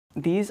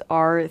These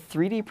are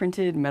 3D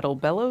printed metal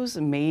bellows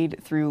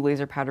made through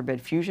laser powder bed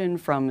fusion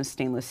from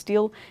stainless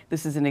steel.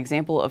 This is an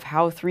example of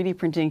how 3D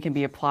printing can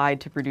be applied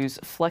to produce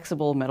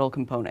flexible metal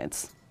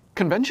components.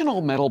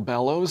 Conventional metal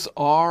bellows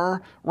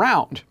are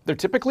round. They're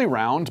typically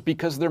round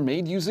because they're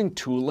made using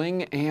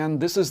tooling, and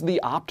this is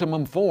the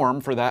optimum form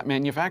for that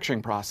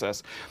manufacturing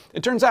process.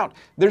 It turns out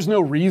there's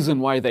no reason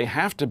why they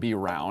have to be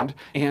round,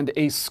 and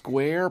a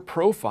square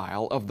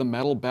profile of the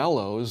metal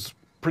bellows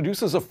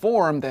produces a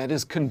form that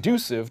is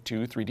conducive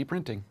to 3D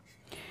printing.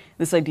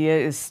 This idea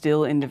is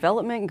still in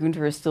development.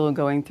 Günter is still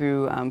going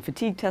through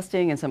fatigue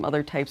testing and some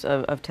other types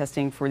of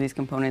testing for these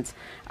components,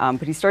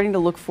 but he's starting to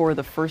look for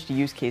the first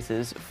use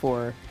cases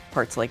for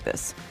parts like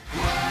this.